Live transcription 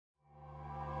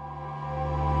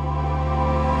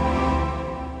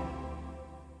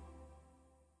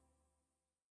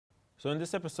So in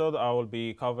this episode, I will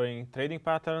be covering trading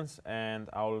patterns, and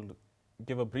I'll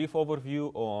give a brief overview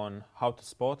on how to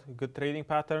spot good trading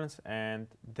patterns, and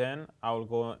then I will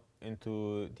go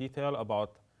into detail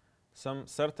about some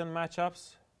certain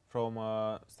matchups from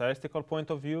a statistical point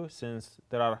of view, since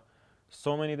there are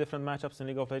so many different matchups in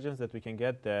League of Legends that we can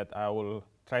get, that I will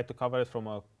try to cover it from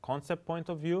a concept point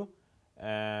of view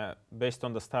based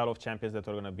on the style of champions that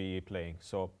we're going to be playing.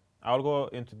 So I'll go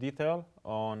into detail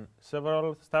on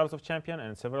several styles of champion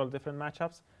and several different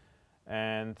matchups,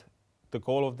 and the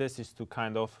goal of this is to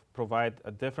kind of provide a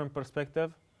different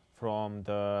perspective from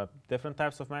the different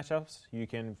types of matchups you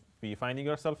can be finding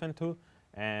yourself into,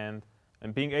 and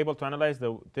being able to analyze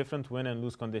the different win and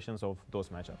lose conditions of those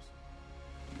matchups.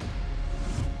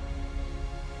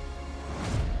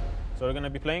 So we're going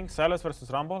to be playing Silas versus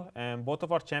Rumble, and both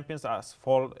of our champions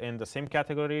fall in the same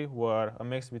category. We're a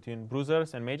mix between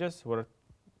bruisers and mages. We're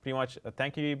pretty much a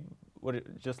tanky, we're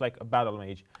just like a battle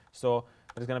mage. So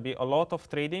there's going to be a lot of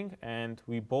trading, and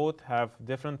we both have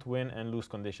different win and lose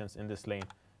conditions in this lane.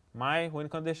 My win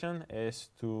condition is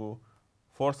to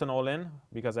force an all-in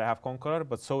because I have Conqueror,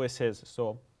 but so is his.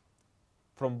 So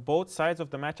from both sides of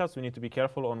the matchups, we need to be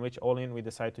careful on which all-in we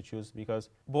decide to choose, because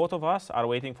both of us are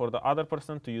waiting for the other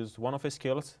person to use one of his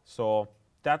skills. So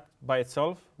that by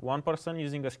itself, one person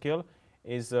using a skill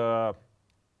is a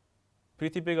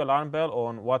pretty big alarm bell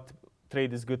on what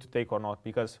trade is good to take or not.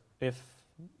 Because if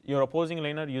your opposing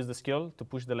laner used the skill to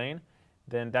push the lane,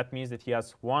 then that means that he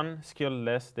has one skill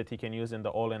less that he can use in the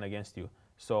all-in against you.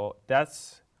 So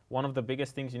that's one of the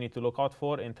biggest things you need to look out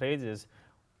for in trades, is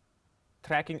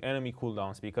tracking enemy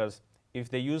cooldowns, because if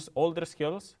they use all their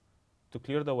skills to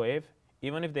clear the wave,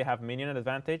 even if they have minion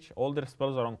advantage, all their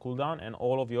spells are on cooldown and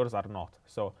all of yours are not.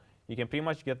 So you can pretty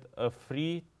much get a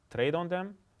free trade on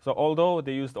them. So although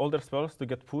they used all their spells to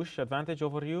get push advantage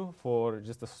over you for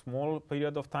just a small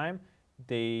period of time,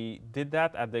 they did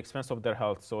that at the expense of their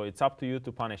health. So it's up to you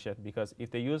to punish it, because if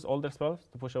they use all their spells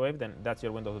to push a wave, then that's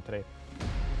your window to trade.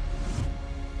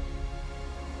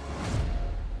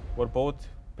 We're both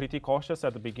pretty cautious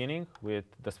at the beginning with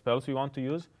the spells we want to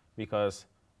use, because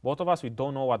both of us, we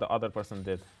don't know what the other person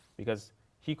did, because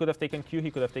he could have taken Q, he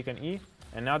could have taken E,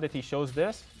 and now that he shows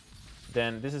this,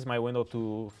 then this is my window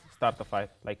to start the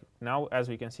fight. Like now, as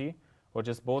we can see, we're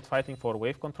just both fighting for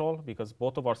wave control because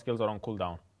both of our skills are on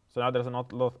cooldown. So now there's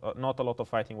not a lot of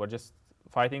fighting. We're just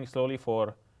fighting slowly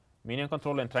for minion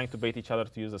control and trying to bait each other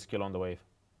to use a skill on the wave.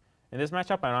 In this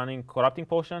matchup, I'm running Corrupting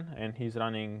Potion and he's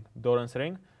running Doran's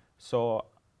Ring. So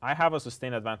I have a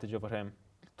sustained advantage over him.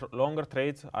 Longer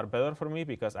trades are better for me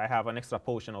because I have an extra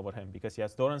potion over him, because he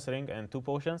has Doran's Ring and 2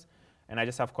 potions, and I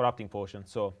just have Corrupting Potion.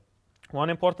 So one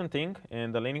important thing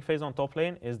in the laning phase on top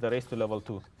lane is the race to level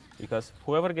 2, because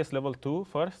whoever gets level 2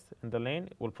 first in the lane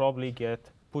will probably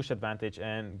get push advantage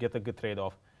and get a good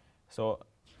trade-off. So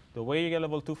the way you get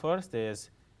level 2 first is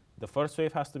the first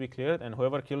wave has to be cleared, and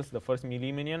whoever kills the first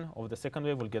melee minion of the second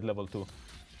wave will get level 2.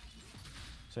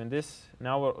 So in this,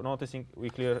 now we're noticing we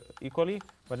clear equally,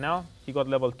 but now he got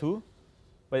level 2.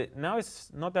 But now it's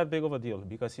not that big of a deal,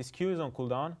 because his Q is on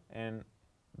cooldown, and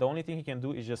the only thing he can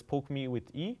do is just poke me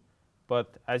with E.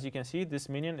 But as you can see, this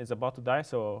minion is about to die,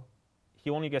 so he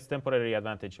only gets temporary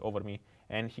advantage over me.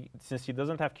 And since he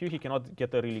doesn't have Q, he cannot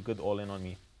get a really good all-in on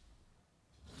me.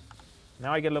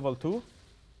 Now I get level 2,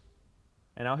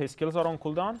 and now his skills are on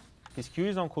cooldown. His Q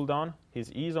is on cooldown,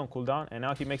 his E is on cooldown, and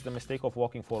now he makes the mistake of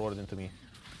walking forward into me.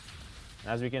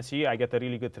 As we can see, I get a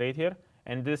really good trade here.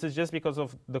 And this is just because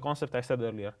of the concept I said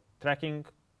earlier, tracking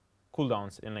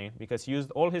cooldowns in lane, because he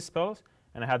used all his spells,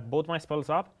 and I had both my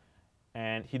spells up,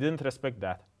 and he didn't respect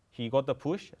that. He got the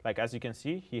push, like as you can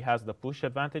see, he has the push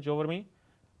advantage over me,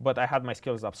 but I had my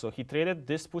skills up. So he traded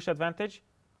this push advantage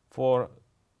for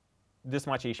this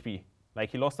much HP.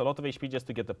 Like he lost a lot of HP just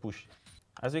to get the push.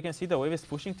 As you can see, the wave is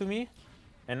pushing to me,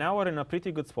 and now we're in a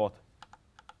pretty good spot.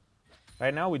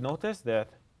 Right now we notice that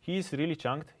he's really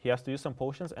chunked, he has to use some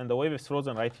potions, and the wave is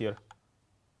frozen right here.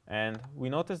 And we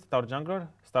noticed that our jungler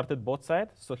started bot side,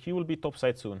 so he will be top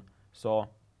side soon. So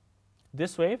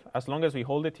this wave, as long as we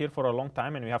hold it here for a long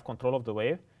time and we have control of the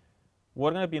wave, we're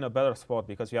going to be in a better spot,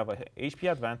 because we have a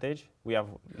HP advantage, we have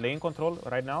lane control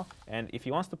right now, and if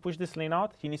he wants to push this lane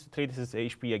out, he needs to trade his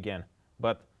HP again.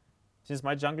 But since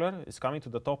my jungler is coming to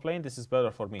the top lane, this is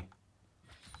better for me.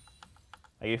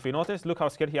 Like if you notice, look how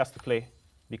scared he has to play,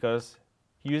 because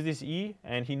he used his E,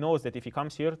 and he knows that if he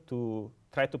comes here to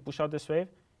try to push out this wave,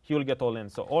 he will get all in.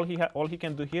 So all he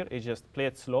can do here is just play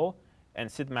it slow and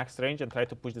sit max range and try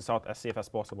to push this out as safe as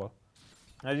possible.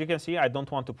 As you can see, I don't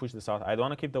want to push this out. I don't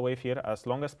want to keep the wave here as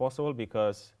long as possible,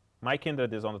 because my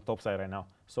Kindred is on the top side right now.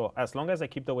 So as long as I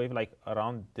keep the wave like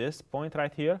around this point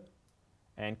right here,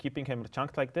 and keeping him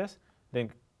chunked like this, then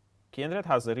Kindred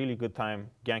has a really good time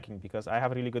ganking because I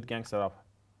have a really good gank setup.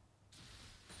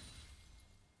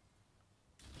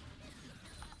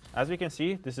 As we can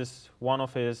see, this is one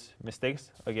of his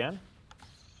mistakes again.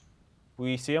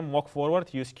 We see him walk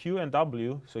forward, use Q and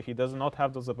W, so he does not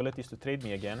have those abilities to trade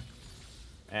me again.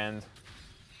 And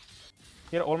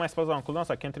here all my spells are on cooldown,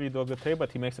 so I can't really do a good trade,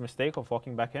 but he makes a mistake of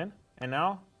walking back in. And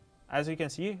now, as you can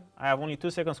see, I have only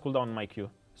 2 seconds cooldown on my Q.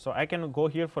 So I can go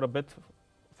here for a bit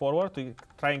forward to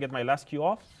try and get my last Q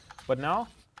off. But now,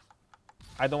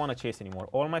 I don't want to chase anymore.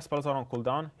 All my spells are on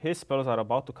cooldown. His spells are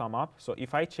about to come up. So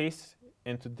if I chase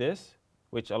into this,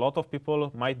 which a lot of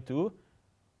people might do,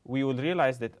 we will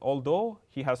realize that although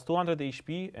he has 200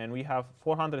 HP and we have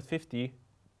 450,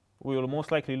 we will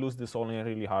most likely lose this all in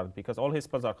really hard because all his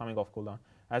spells are coming off cooldown.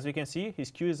 As we can see, his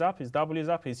Q is up, his W is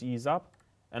up, his E is up,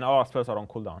 and all our spells are on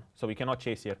cooldown. So we cannot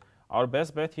chase here. Our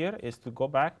best bet here is to go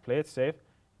back, play it safe,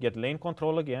 get lane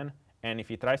control again, and if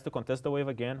he tries to contest the wave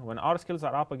again, when our skills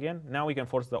are up again, now we can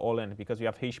force the all-in because we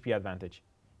have HP advantage.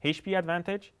 HP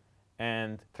advantage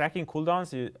and tracking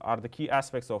cooldowns are the key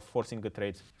aspects of forcing good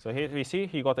trades. So here we see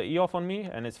he got an E off on me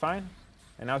and it's fine.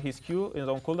 And now his Q is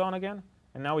on cooldown again,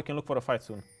 and now we can look for a fight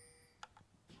soon.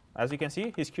 As you can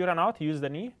see, his Q ran out, he used the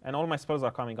knee, and all my spells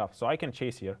are coming up. So I can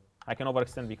chase here. I can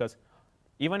overextend because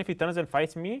even if he turns and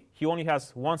fights me, he only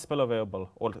has 1 spell available,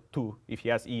 or 2 if he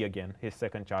has E again, his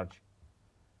second charge.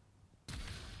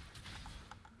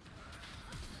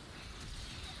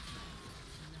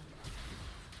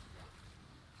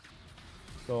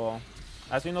 So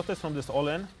as we noticed from this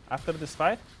all-in, after this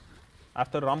fight,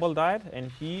 after Rumble died,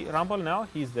 and Rumble now,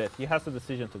 he's dead. He has a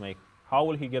decision to make. How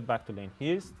will he get back to lane?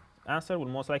 His answer will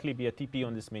most likely be a TP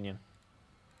on this minion.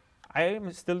 I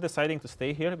am still deciding to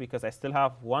stay here because I still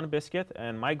have 1 biscuit,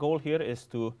 and my goal here is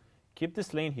to keep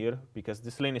this lane here because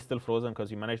this lane is still frozen because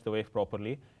you managed the wave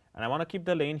properly. And I want to keep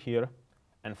the lane here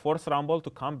and force Rumble to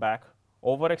come back,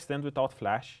 overextend without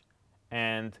flash,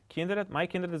 and my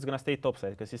Kindred is going to stay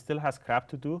topside because he still has crap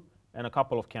to do and a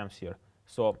couple of camps here.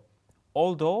 So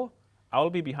although I'll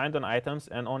be behind on items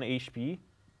and on HP,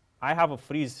 I have a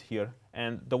freeze here.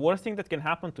 And the worst thing that can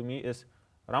happen to me is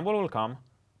Rumble will come,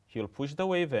 he'll push the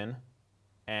wave in,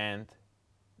 and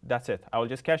that's it. I will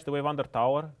just catch the wave under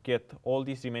tower, get all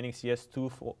these remaining CS,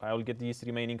 I will get these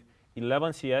remaining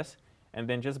 11 CS, and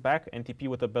then just back and TP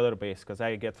with a better base, because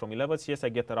I get from 11 CS, I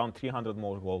get around 300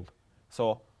 more gold.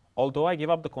 So although I give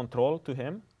up the control to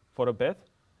him for a bit,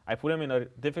 I put him in a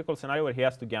difficult scenario where he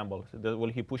has to gamble. So will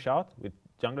he push out with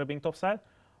jungler being topside?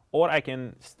 Or I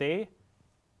can stay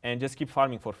and just keep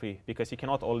farming for free, because he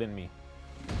cannot all-in me.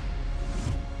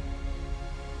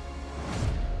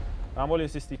 Rumble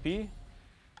is his TP.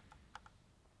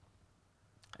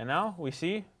 And now we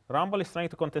see Rumble is trying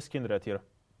to contest Kindred here.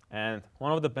 And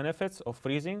one of the benefits of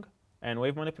freezing and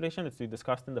wave manipulation that we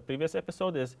discussed in the previous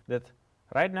episode is that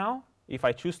right now, if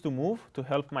I choose to move to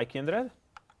help my Kindred,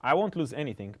 I won't lose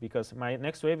anything because my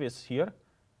next wave is here.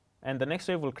 And the next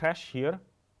wave will crash here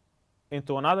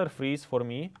into another freeze for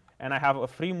me. And I have a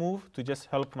free move to just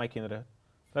help my Kindred.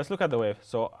 Let's look at the wave.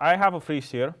 So I have a freeze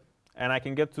here. And I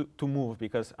can get to move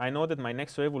because I know that my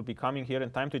next wave will be coming here in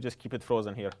time to just keep it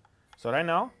frozen here. So right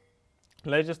now,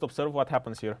 let's just observe what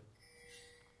happens here.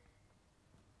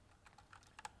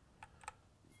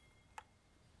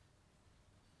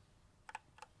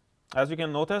 As you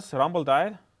can notice, Rumble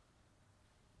died.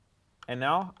 And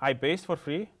now I base for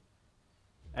free.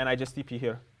 And I just TP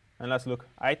here. And let's look.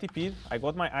 I TP'd, I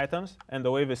got my items, and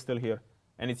the wave is still here.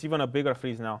 And it's even a bigger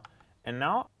freeze now. And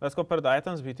now, let's compare the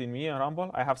items between me and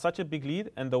Rumble. I have such a big lead,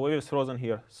 and the wave is frozen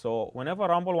here. So whenever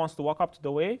Rumble wants to walk up to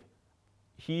the wave,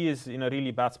 he is in a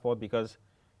really bad spot because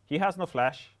he has no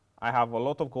flash. I have a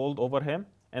lot of gold over him,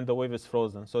 and the wave is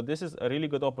frozen. So this is a really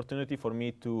good opportunity for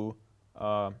me to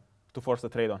force a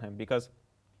trade on him. Because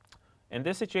in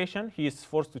this situation, he is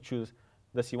forced to choose.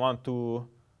 Does he want to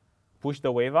push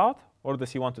the wave out, or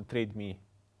does he want to trade me?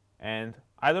 And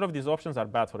either of these options are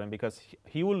bad for him because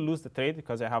he will lose the trade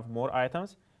because I have more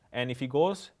items. And if he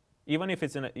goes, even if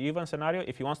it's in an even scenario,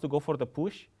 if he wants to go for the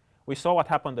push, we saw what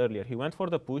happened earlier. He went for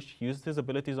the push, he used his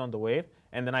abilities on the wave,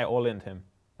 and then I all-ined him.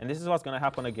 And this is what's going to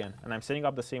happen again. And I'm setting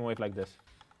up the same wave like this.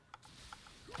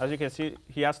 As you can see,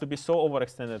 he has to be so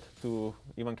overextended to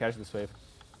even catch this wave.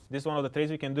 This is one of the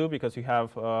trades we can do because we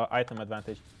have item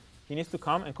advantage. He needs to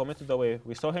come and commit to the wave.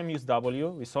 We saw him use W,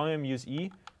 we saw him use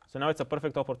E. So now it's a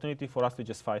perfect opportunity for us to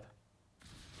just fight.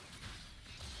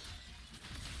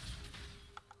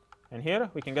 And here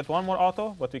we can get one more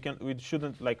auto, but we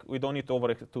don't need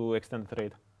to extend the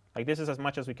trade. Like this is as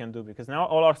much as we can do because now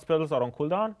all our spells are on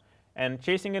cooldown, and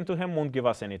chasing into him won't give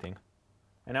us anything.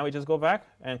 And now we just go back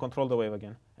and control the wave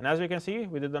again. And as you can see,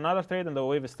 we did another trade, and the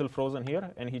wave is still frozen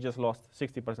here, and he just lost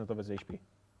 60% of his HP.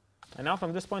 And now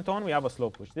from this point on, we have a slow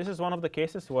push. This is one of the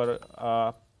cases where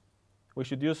we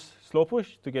should use slow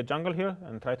push to get jungle here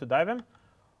and try to dive him.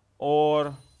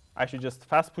 Or I should just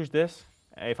fast push this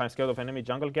if I'm scared of enemy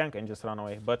jungle gank and just run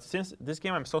away. But since this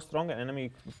game I'm so strong and enemy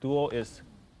duo is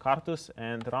Karthus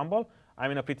and Rumble,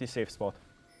 I'm in a pretty safe spot.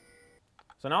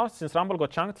 So now, since Rumble got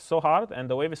chunked so hard and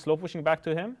the wave is slow pushing back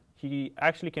to him, he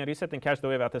actually can reset and catch the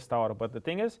wave at his tower. But the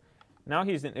thing is, now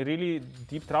he's in really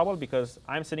deep trouble because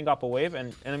I'm setting up a wave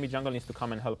and enemy jungle needs to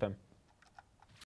come and help him.